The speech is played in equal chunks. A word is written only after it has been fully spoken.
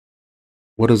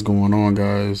What is going on,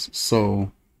 guys?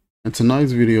 So in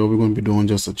tonight's video we're going to be doing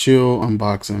just a chill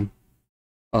unboxing.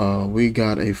 We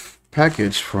got a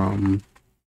package from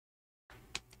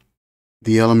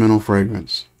the Elemental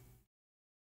Fragrance.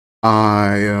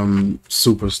 I am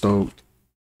super stoked.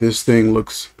 This thing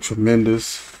looks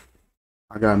tremendous.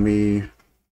 I got me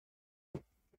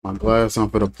my glass. I'm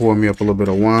gonna pour me up a little bit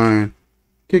of wine,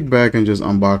 kick back and just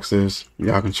unbox this.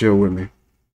 Y'all can chill with me.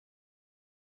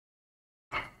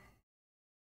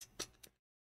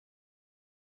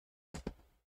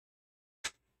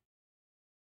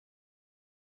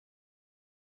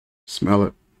 Smell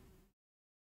it.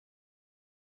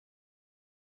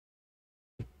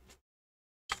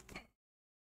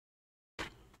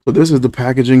 So this is the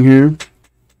packaging here.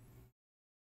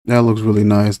 That looks really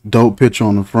nice. Dope picture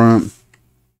on the front.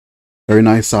 Very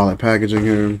nice solid packaging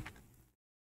here.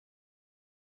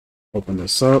 Open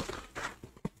this up.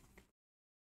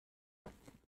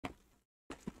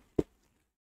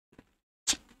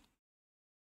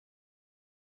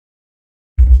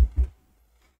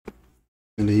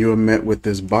 And then you are met with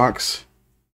this box.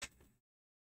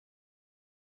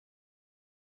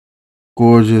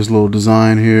 Gorgeous little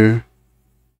design here.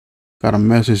 Got a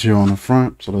message here on the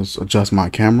front. So let's adjust my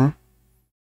camera.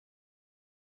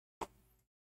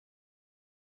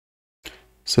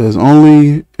 Says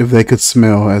only if they could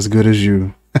smell as good as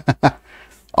you.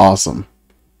 Awesome.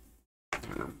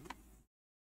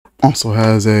 Also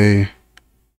has a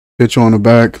picture on the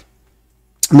back.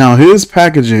 Now his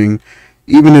packaging,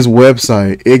 even his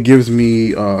website, it gives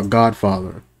me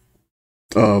Godfather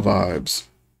vibes.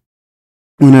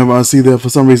 Whenever I see that, for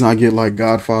some reason I get like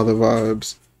Godfather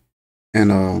vibes.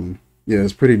 And yeah,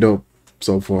 it's pretty dope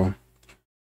so far.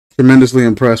 Tremendously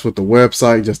impressed with the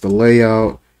website, just the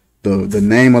layout, the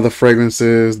name of the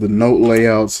fragrances, the note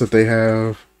layouts that they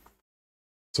have.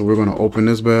 So we're gonna open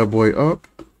this bad boy up.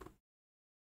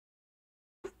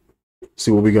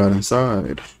 See what we got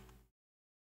inside.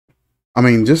 I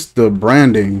mean, just the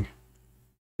branding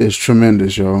is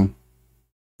tremendous, yo.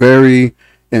 Very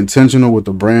intentional with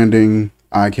the branding.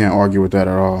 I can't argue with that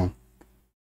at all.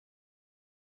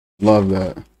 Love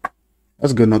that.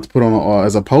 That's good enough to put on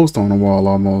as a post on the wall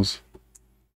almost.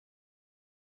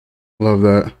 Love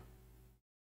that.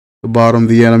 The bottom,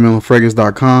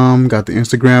 theelementalfragrance.com, got the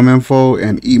Instagram info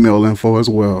and email info as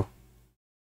well.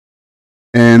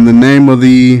 And the name of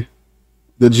the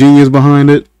genius behind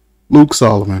it, Luke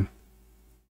Solomon.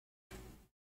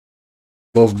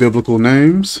 Both biblical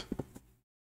names.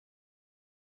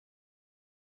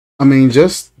 I mean,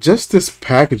 just this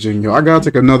packaging, yo. I gotta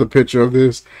take another picture of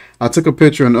this. I took a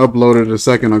picture and uploaded it a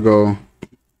second ago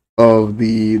of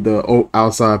the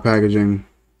outside packaging.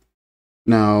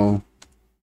 Now,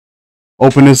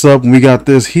 open this up and we got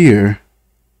this here.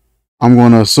 I'm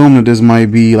going to assume that this might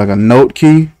be like a note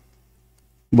key,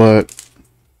 but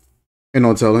ain't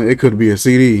no telling. It could be a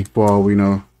CD for all we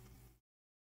know.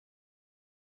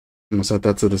 I'm gonna set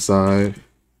that to the side.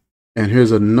 And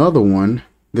here's another one.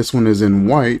 This one is in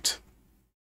white.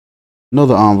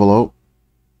 Another envelope.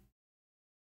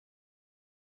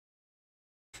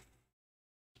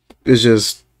 It's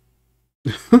just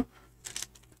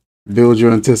build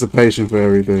your anticipation for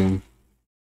everything.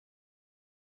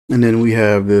 And then we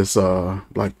have this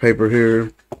black paper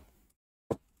here.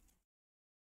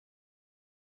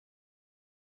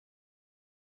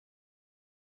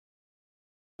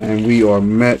 And we are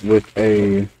met with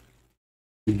a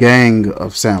gang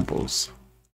of samples.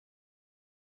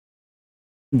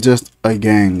 Just a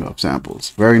gang of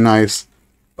samples. Very nice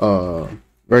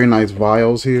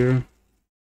vials here.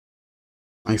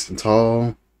 Nice and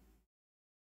tall.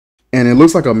 And it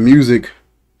looks like a music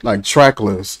like track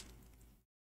list.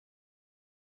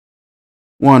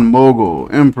 One, Mogul,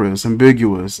 Empress,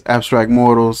 Ambiguous, Abstract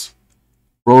Mortals,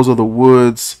 Rose of the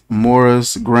Woods,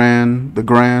 Morris, Grand, The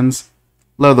Grands,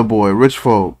 Leather Boy, Rich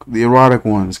Folk, The Erotic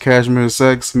Ones, Cashmere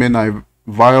Sex, Midnight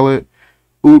Violet,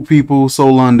 Oud People,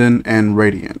 Soul London, and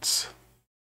Radiance.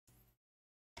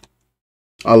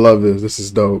 I love this. This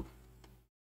is dope.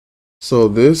 So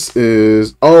this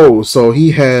is, oh, so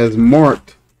he has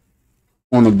marked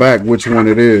on the back which one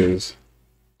it is.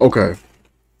 Okay.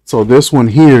 So this one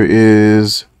here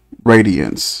is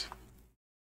Radiance.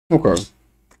 Okay.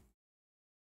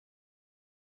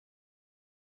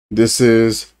 This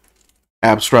is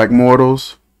Abstract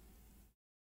Mortals.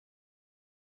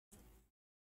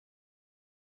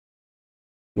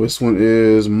 This one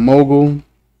is Mogul.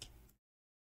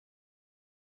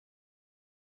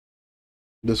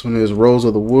 This one is Rose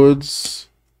of the Woods.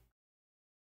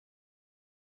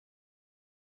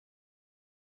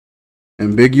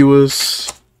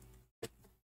 Ambiguous.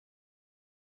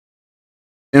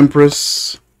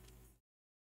 Empress.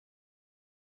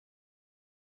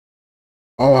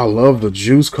 Oh, I love the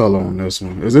juice color on this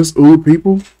one. Is this oud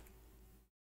people?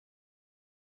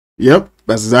 Yep,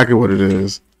 that's exactly what it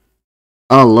is.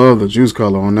 I love the juice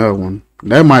color on that one.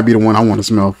 That might be the one I want to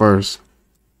smell first.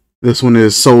 This one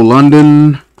is So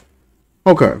London.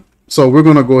 Okay, so we're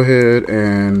gonna go ahead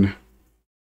and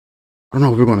I don't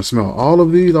know if we're gonna smell all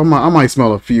of these. I might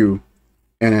smell a few,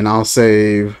 and then I'll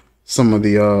save some of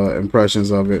the impressions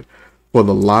of it for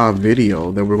the live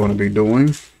video that we're going to be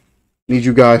doing. Need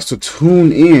you guys to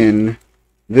tune in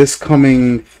this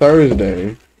coming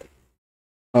Thursday.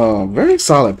 Very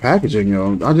solid packaging,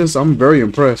 yo. I'm very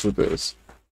impressed with this.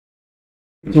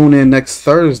 Tune in next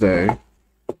Thursday,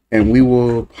 and we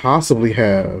will possibly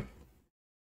have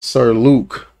Sir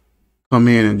Luke come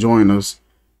in and join us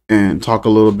and talk a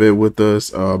little bit with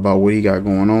us about what he got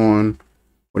going on,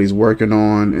 what he's working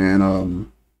on, and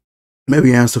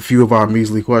maybe answer a few of our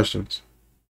measly questions.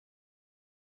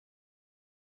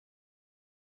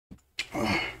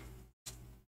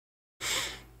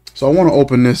 So I want to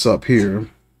open this up here.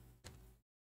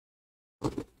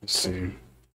 Let's see.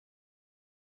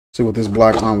 See what this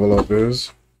black envelope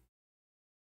is.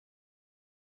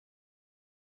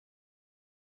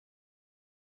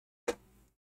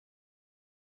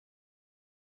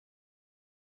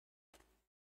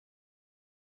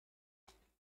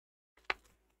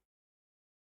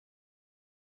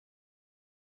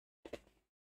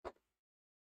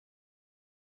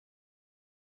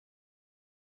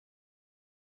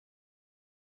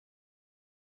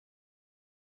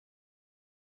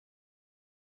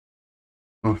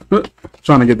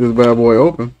 Trying to get this bad boy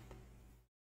open.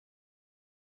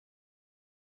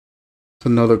 It's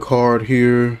another card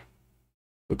here.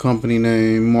 The company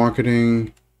name,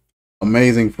 marketing,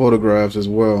 amazing photographs as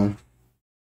well.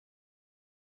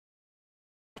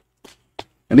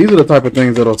 And these are the type of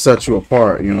things that'll set you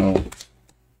apart, you know,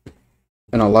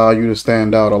 and allow you to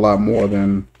stand out a lot more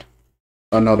than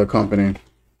another company.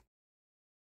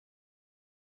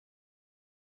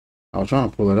 I was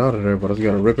trying to pull it out of there, but I just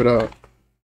got to rip it out.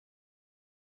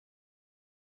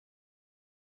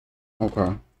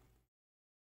 Okay.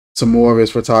 Some more of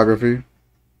his photography.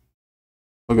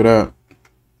 Look at that.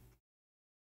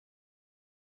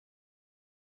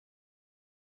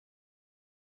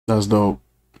 That's dope.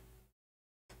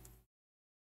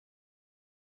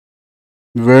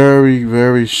 Very,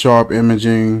 very sharp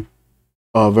imaging.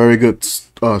 Very good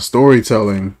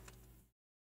storytelling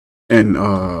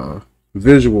and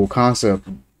visual concept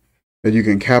that you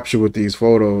can capture with these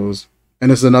photos.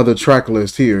 And it's another track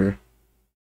list here.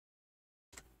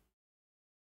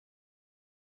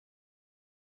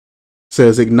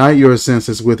 Says, ignite your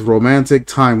senses with romantic,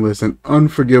 timeless, and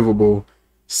unforgivable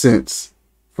scents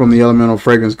from the Elemental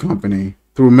Fragrance Company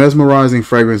through mesmerizing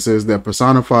fragrances that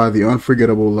personify the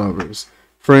unforgettable lovers,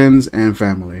 friends, and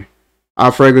family.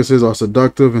 Our fragrances are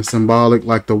seductive and symbolic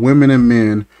like the women and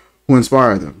men who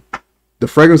inspire them. The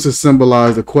fragrances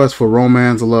symbolize the quest for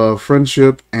romance, love,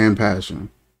 friendship, and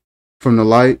passion. From the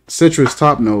light citrus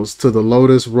top notes to the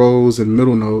lotus, rose, and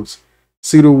middle notes,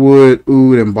 cedarwood,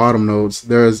 oud, and bottom notes,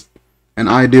 there's an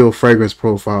ideal fragrance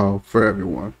profile for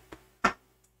everyone.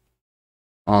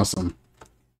 Awesome.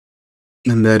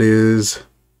 And that is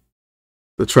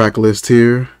the track list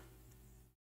here.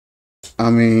 I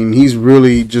mean, he's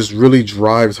really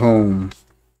drives home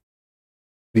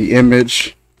the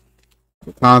image,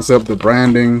 the concept, the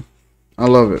branding. I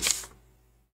love it.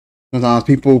 Sometimes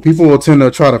people will tend to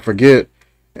try to forget,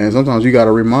 and sometimes you got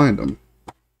to remind them.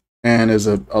 And it's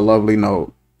a lovely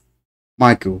note.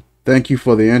 Michael, thank you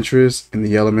for the interest in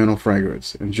the elemental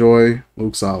fragrance. Enjoy,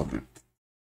 Luke Solomon.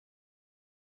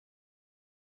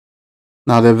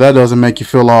 Now, if that doesn't make you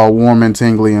feel all warm and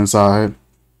tingly inside,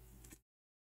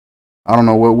 I don't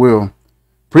know what will.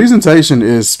 Presentation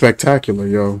is spectacular,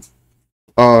 yo.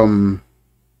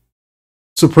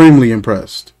 Supremely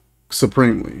impressed.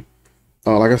 Supremely.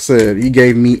 Like I said, he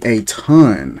gave me a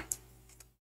ton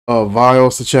of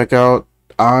vials to check out.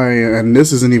 And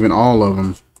this isn't even all of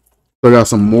them. So I got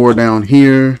some more down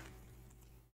here.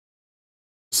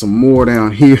 Some more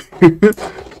down here.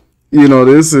 You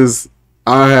know,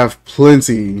 I have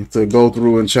plenty to go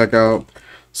through and check out.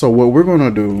 So what we're going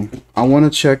to do, I want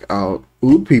to check out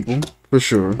Oud People for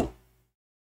sure.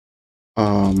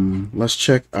 Let's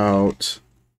check out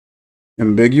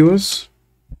Ambiguous.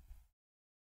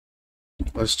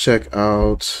 Let's check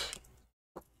out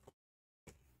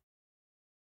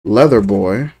Leather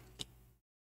Boy.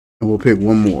 And we'll pick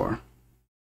one more.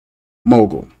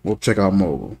 Mogul. We'll check out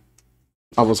Mogul.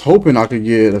 I was hoping I could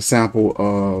get a sample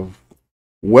of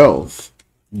Wealth,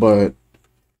 but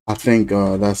I think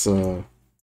that's a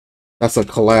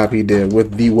collab he did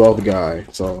with the Wealth guy,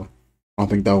 so I don't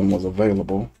think that one was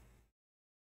available.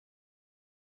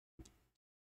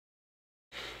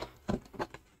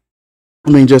 I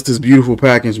mean, just this beautiful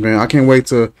package, man. I can't wait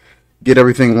to get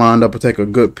everything lined up and take a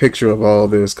good picture of all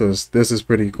this, because this is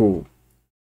pretty cool.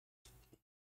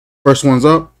 First one's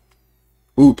up.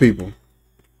 Ooh, people.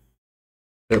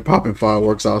 They're popping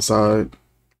fireworks outside.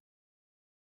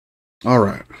 All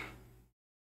right.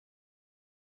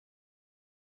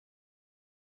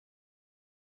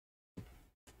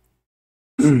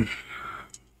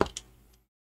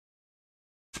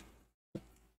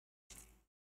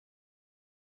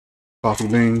 Coffee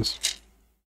beans.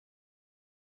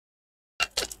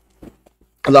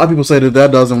 A lot of people say that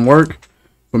that doesn't work.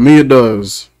 For me, it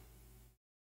does.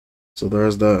 So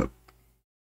there's that.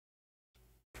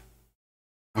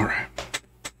 All right.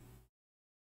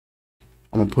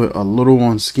 I'm going to put a little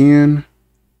on skin.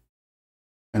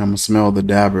 And I'm going to smell the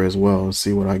dabber as well and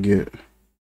see what I get.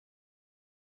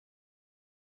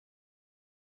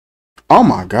 Oh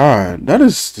my God. That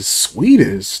is the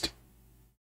sweetest.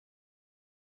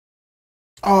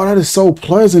 Oh, that is so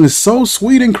pleasant. It's so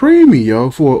sweet and creamy, yo,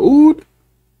 for a oud.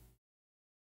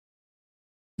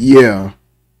 Yeah.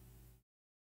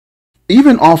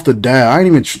 Even off the dab, I ain't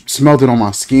even smelled it on my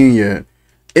skin yet.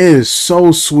 It is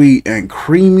so sweet and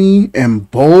creamy and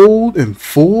bold and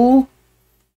full.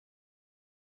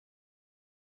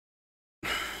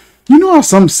 You know how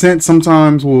some scents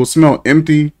sometimes will smell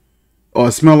empty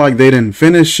or smell like they didn't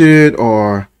finish it,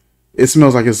 or it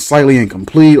smells like it's slightly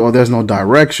incomplete or there's no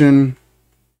direction.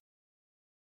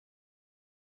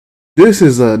 This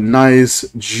is a nice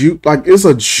like it's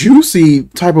a juicy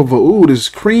type of a oud. It's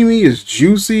creamy, it's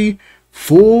juicy,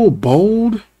 full,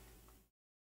 bold. It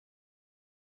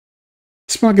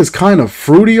smells like it's kind of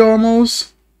fruity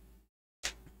almost.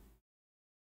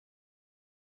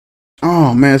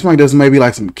 Oh man, it smells like there's maybe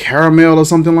like some caramel or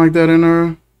something like that in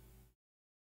there.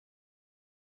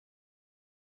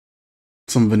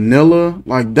 Some vanilla.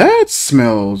 Like that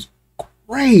smells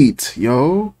great,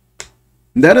 yo.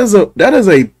 That is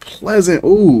a pleasant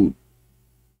oud.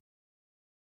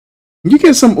 You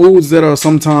get some ouds that are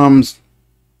sometimes,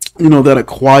 you know, that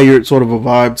acquired sort of a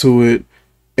vibe to it.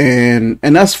 And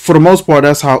that's, for the most part,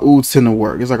 that's how ouds tend to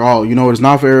work. It's like, oh, you know, it's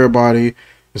not for everybody.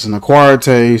 It's an acquired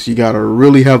taste. You gotta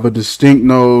really have a distinct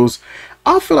nose.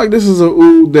 I feel like this is a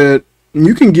oud that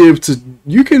you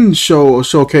can show or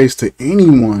showcase to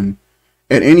anyone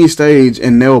at any stage,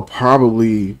 and they'll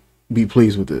probably be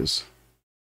pleased with this.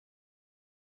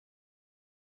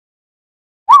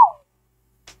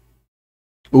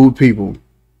 Oud people,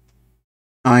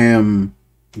 I am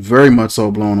very much so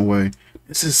blown away.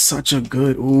 This is such a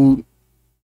good oud.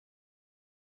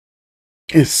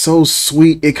 It's so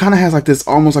sweet. It kind of has like this,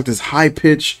 almost like this high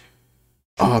pitch,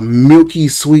 milky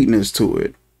sweetness to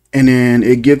it. And then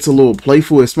it gets a little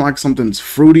playful. It smells like something's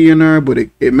fruity in there, but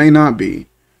it may not be.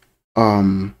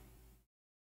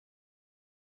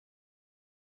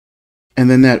 And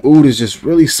then that oud is just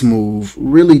really smooth,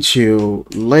 really chill,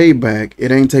 laid back.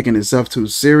 It ain't taking itself too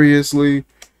seriously,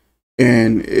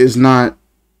 and it's not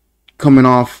coming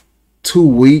off too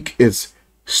weak. It's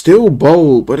still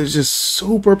bold, but it's just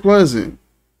super pleasant.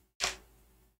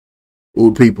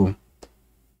 Oud people,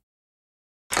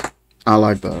 I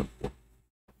like that.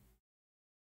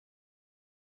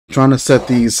 Trying to set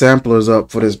these samplers up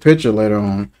for this picture later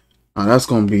on. That's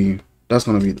gonna be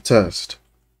the test.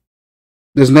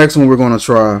 This next one we're gonna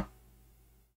try.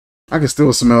 I can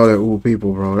still smell that oud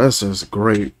people, bro. That's just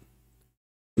great.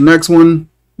 Next one,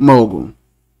 mogul.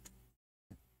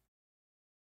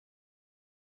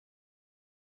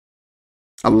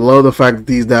 I love the fact that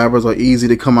these dabbers are easy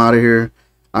to come out of here.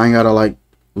 I ain't gotta like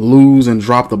lose and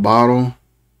drop the bottle.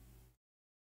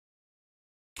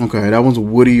 Okay, that one's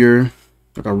woodier,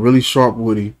 like a really sharp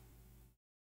woody,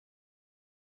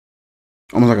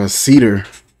 almost like a cedar,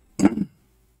 like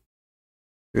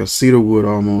a cedar wood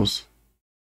almost.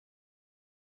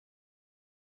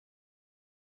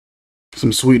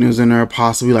 Some sweetness in there,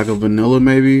 possibly like a vanilla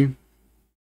maybe.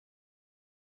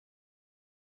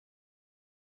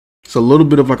 It's a little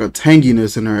bit of like a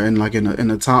tanginess in there, and like in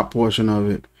the top portion of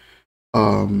it.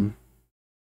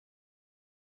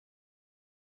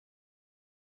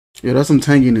 Yeah, there's some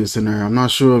tanginess in there. I'm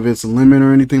not sure if it's lemon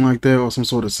or anything like that, or some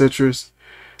sort of citrus,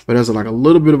 but there's like a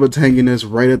little bit of a tanginess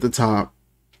right at the top.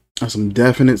 There's some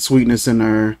definite sweetness in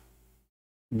there.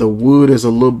 The wood is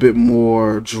a little bit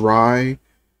more dry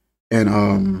and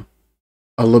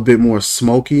a little bit more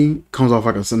smoky. Comes off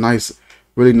like a nice,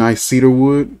 really nice cedar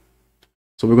wood.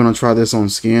 So we're gonna try this on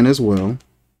skin as well.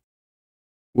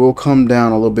 We'll come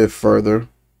down a little bit further,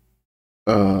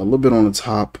 a little bit on the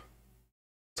top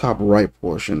right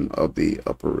portion of the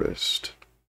upper wrist.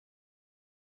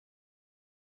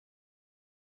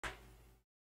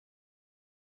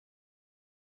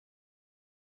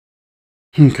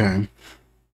 Okay.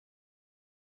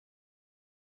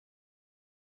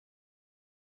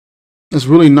 It's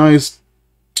really nice.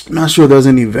 I'm not sure if there's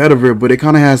any vetiver, but it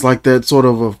kind of has like that sort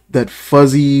of that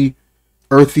fuzzy,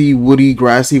 earthy, woody,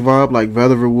 grassy vibe like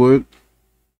vetiver would.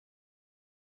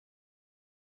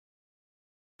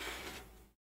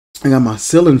 I got my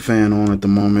ceiling fan on at the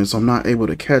moment, so I'm not able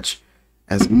to catch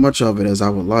as much of it as I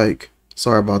would like.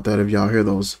 Sorry about that if y'all hear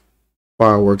those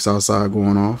fireworks outside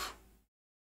going off.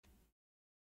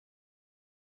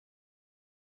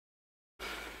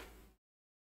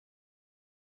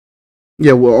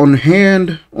 Yeah, well,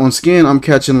 on skin, I'm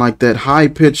catching like that high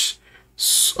pitched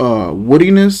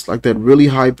woodiness, like that really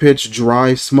high pitched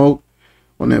dry smoke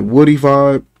on that woody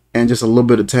vibe, and just a little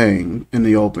bit of tang in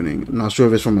the opening. I'm not sure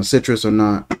if it's from a citrus or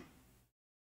not.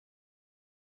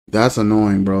 That's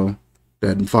annoying, bro.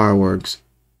 That fireworks.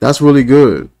 That's really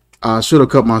good. I should have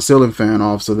cut my ceiling fan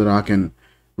off so that I can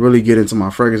really get into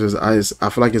my fragrances. I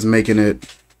feel like it's making it.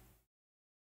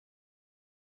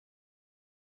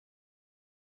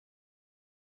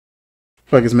 I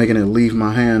feel like it's making it leave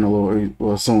my hand a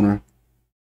little sooner.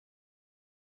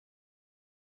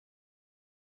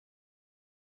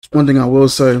 One thing I will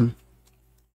say,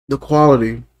 the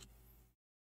quality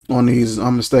on these is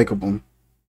unmistakable.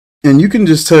 And you can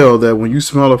just tell that when you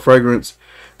smell a fragrance,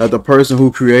 that the person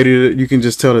who created it, you can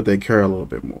just tell that they care a little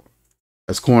bit more.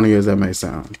 As corny as that may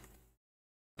sound.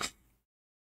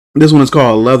 This one is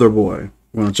called Leather Boy.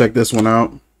 We're going to check this one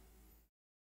out.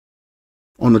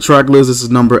 On the track list, this is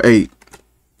number 8.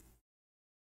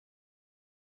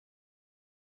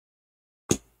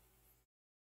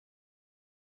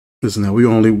 Listen, now we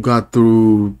only got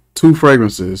through 2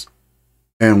 fragrances,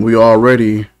 and we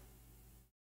already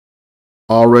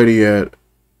at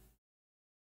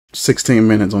 16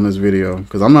 minutes on this video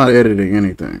because I'm not editing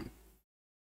anything.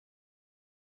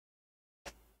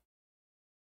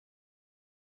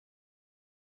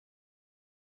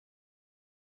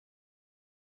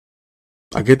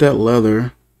 I get that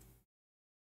leather,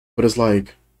 but it's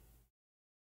like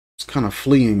it's kind of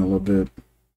fleeing a little bit.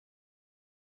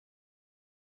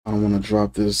 I don't want to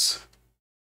drop this.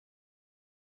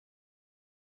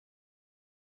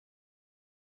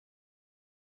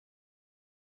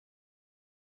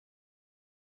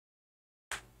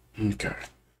 Okay.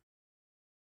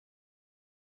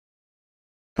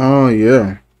 Oh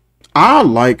yeah. I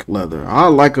like leather. I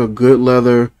like a good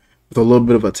leather with a little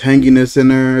bit of a tanginess in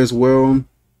there as well.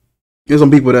 There's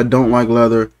some people that don't like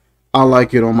leather. I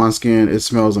like it on my skin. It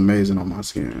smells amazing on my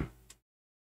skin.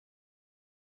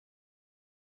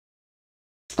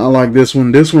 I like this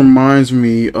one. This reminds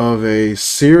me of a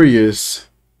serious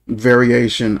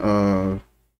variation of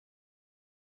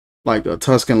like a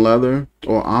Tuscan leather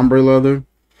or ombre leather.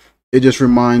 It just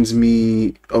reminds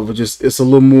me of it's a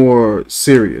little more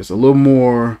serious, a little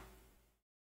more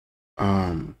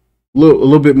a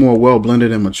little bit more well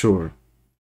blended and mature.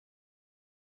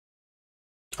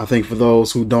 I think for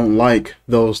those who don't like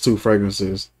those 2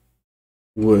 fragrances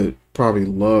would probably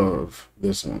love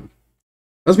this one.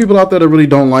 There's people out there that really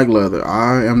don't like leather.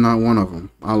 I am not one of them.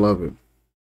 I love it.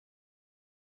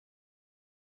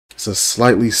 It's a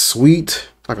slightly sweet,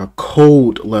 like a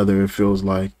cold leather, it feels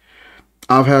like.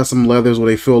 I've had some leathers where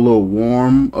they feel a little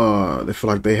warm. They feel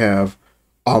like they have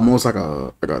almost like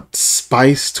a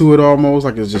spice to it, almost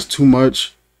like it's just too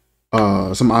much.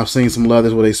 I've seen some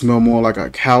leathers where they smell more like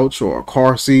a couch or a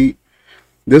car seat.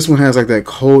 This one has like that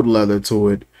cold leather to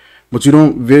it, but you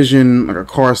don't vision like a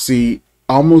car seat,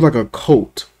 almost like a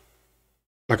coat,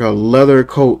 like a leather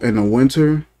coat in the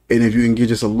winter. And if you can get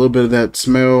just a little bit of that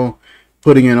smell,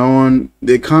 putting it on,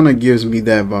 it kind of gives me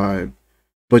that vibe.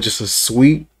 But just a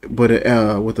sweet, but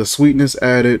with a sweetness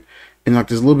added, and like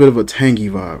there's a little bit of a tangy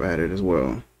vibe added as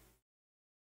well.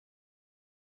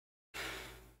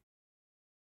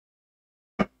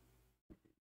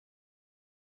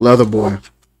 Leather Boy.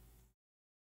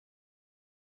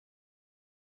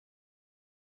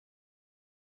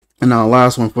 And now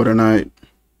last one for tonight.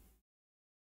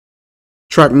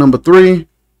 Track number 3,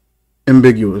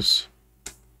 Ambiguous.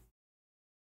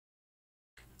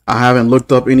 I haven't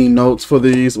looked up any notes for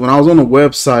these. When I was on the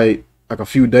website like a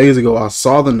few days ago, I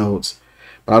saw the notes,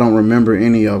 but I don't remember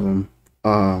any of them.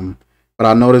 But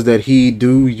I noticed that he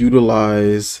do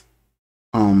utilize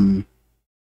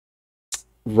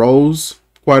rose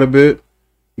quite a bit.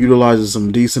 Utilizes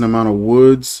some decent amount of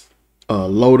woods,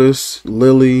 lotus,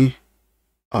 lily.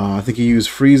 I think he used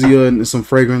freesia in some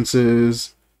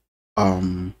fragrances.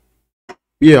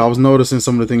 Yeah, I was noticing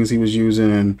some of the things he was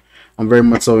using, and I'm very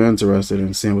much so interested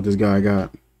in seeing what this guy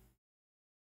got.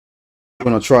 I'm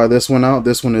gonna try this one out.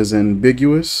 This one is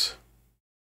ambiguous.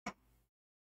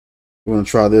 We're gonna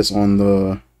try this on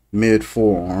the mid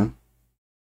forearm.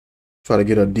 Try to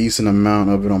get a decent amount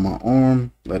of it on my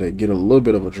arm. Let it get a little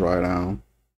bit of a dry down.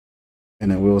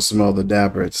 And then we'll smell the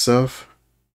dabber itself.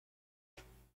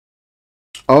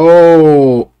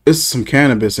 Oh, it's some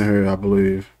cannabis in here, I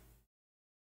believe.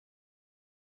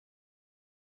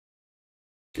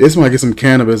 This might get some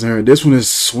cannabis in here. This one is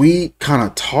sweet, kind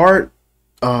of tart.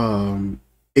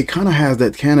 It kind of has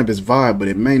that cannabis vibe, but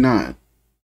it may not.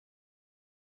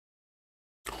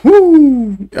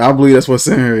 Whoo! I believe that's what's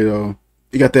in here, though.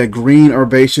 You got that green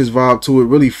herbaceous vibe to it,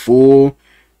 really full.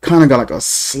 Kind of got like a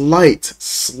slight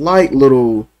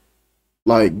little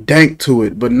like dank to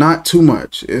it, but not too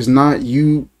much. It's not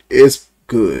you. It's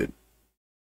good.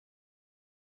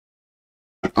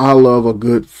 I love a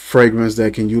good fragrance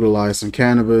that can utilize some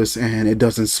cannabis and it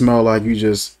doesn't smell like you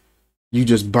just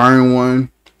burn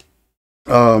one.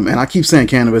 And I keep saying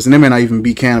cannabis, and there may not even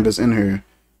be cannabis in here,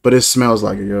 but it smells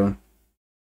like it, yo.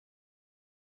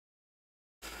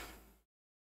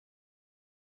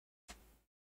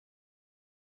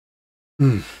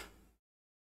 Mm.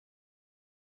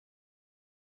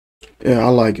 Yeah, I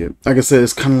like it. Like I said,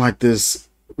 it's kind of like this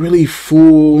really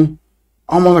full,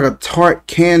 almost like a tart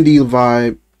candy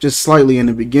vibe, just slightly in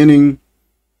the beginning.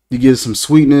 You get some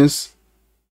sweetness.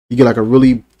 You get like a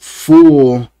really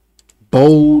full,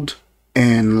 bold,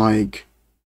 and like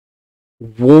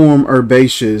warm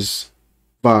herbaceous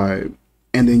vibe.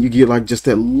 And then you get like just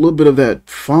that little bit of that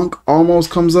funk almost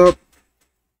comes up.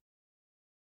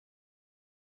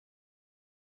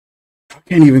 I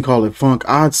can't even call it funk.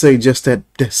 I'd say just that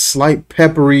slight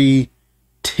peppery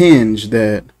tinge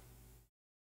that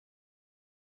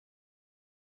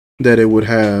it would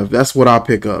have. That's what I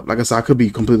pick up. Like I said, I could be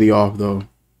completely off though.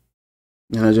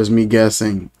 And that's just me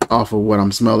guessing off of what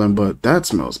I'm smelling, but that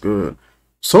smells good.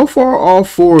 So far, all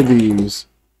four of these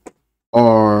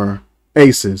are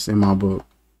aces in my book.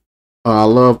 I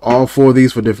love all four of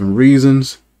these for different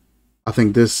reasons. I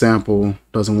think this sample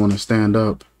doesn't want to stand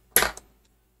up.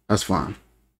 That's fine.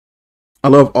 I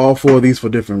love all four of these for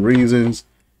different reasons.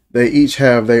 They each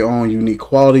have their own unique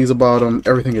qualities about them.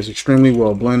 Everything is extremely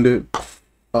well blended.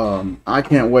 I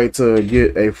can't wait to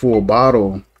get a full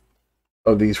bottle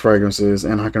of these fragrances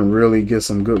and I can really get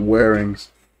some good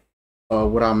wearings.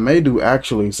 What I may do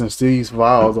actually, since these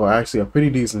vials are actually a pretty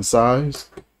decent size,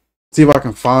 see if I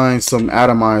can find some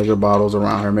atomizer bottles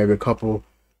around here, maybe a couple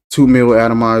 2 ml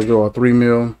atomizer or 3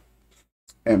 ml,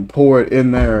 and pour it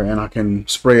in there and I can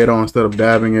spray it on instead of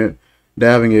dabbing it.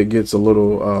 Dabbing it gets a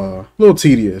little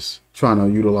tedious trying to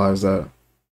utilize that.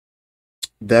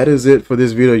 That is it for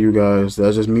this video, you guys.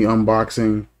 That's just me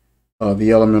unboxing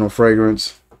the Elemental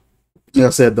fragrance. Like I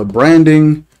said, the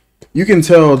branding, you can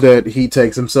tell that he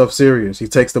takes himself serious. He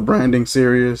takes the branding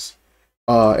serious,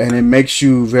 and it makes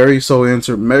you very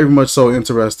much so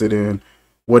interested in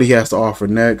what he has to offer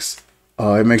next.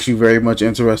 It makes you very much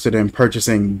interested in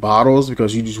purchasing bottles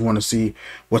because you just want to see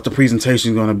what the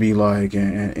presentation is going to be like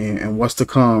and what's to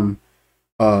come.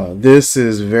 This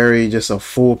is just a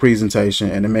full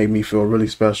presentation, and it made me feel really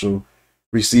special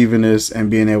receiving this and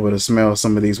being able to smell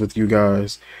some of these with you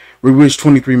guys. We reached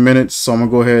 23 minutes, so I'm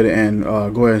gonna go ahead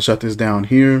and shut this down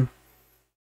here.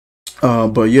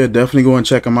 But yeah, definitely go and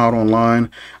check them out online.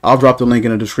 I'll drop the link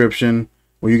in the description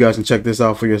where you guys can check this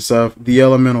out for yourself.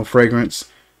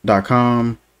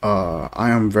 TheElementalFragrance.com. I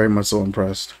am very much so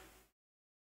impressed.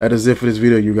 That is it for this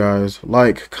video, you guys.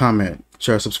 Like, comment,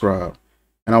 share, subscribe,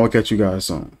 and I will catch you guys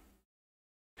soon.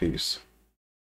 Peace.